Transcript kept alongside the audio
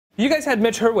You guys had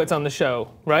Mitch Hurwitz on the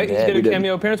show, right? He did a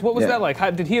cameo appearance. What was that like?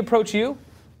 Did he approach you?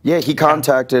 Yeah, he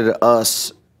contacted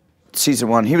us season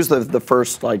 1. He was the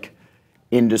first like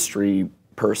industry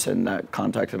person that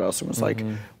contacted us and was like,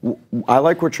 I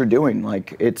like what you're doing.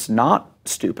 Like, it's not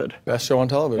stupid. Best show on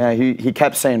television. Yeah, he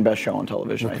kept saying best show on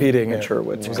television. Repeating Mitch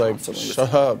Hurwitz. He was like,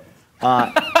 shut up.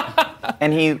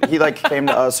 And he like came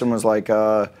to us and was like,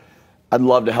 I'd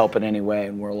love to help in any way.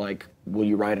 And we're like, will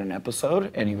you write an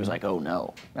episode? And he was like, oh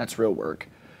no, that's real work.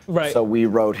 Right. So we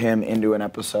wrote him into an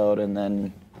episode, and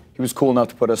then he was cool enough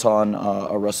to put us on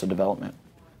Arrested Development.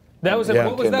 That was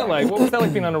what was that like? What was that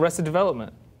like being on Arrested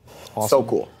Development? Awesome. So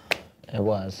cool. It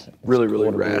was. Really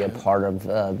cool rad. To be a part of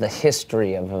the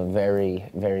history of a very,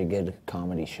 very good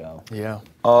comedy show. Yeah.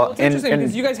 Well, it's interesting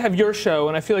because you guys have your show,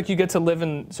 and I feel like you get to live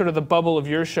in sort of the bubble of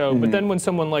your show. But then when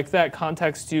someone like that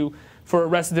contacts you for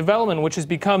Arrested Development, which has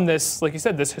become this, like you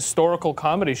said, this historical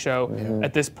comedy show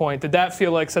at this point, did that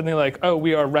feel like something like, oh,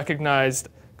 we are recognized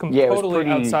totally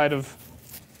outside of?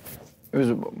 It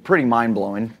was pretty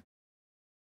mind-blowing.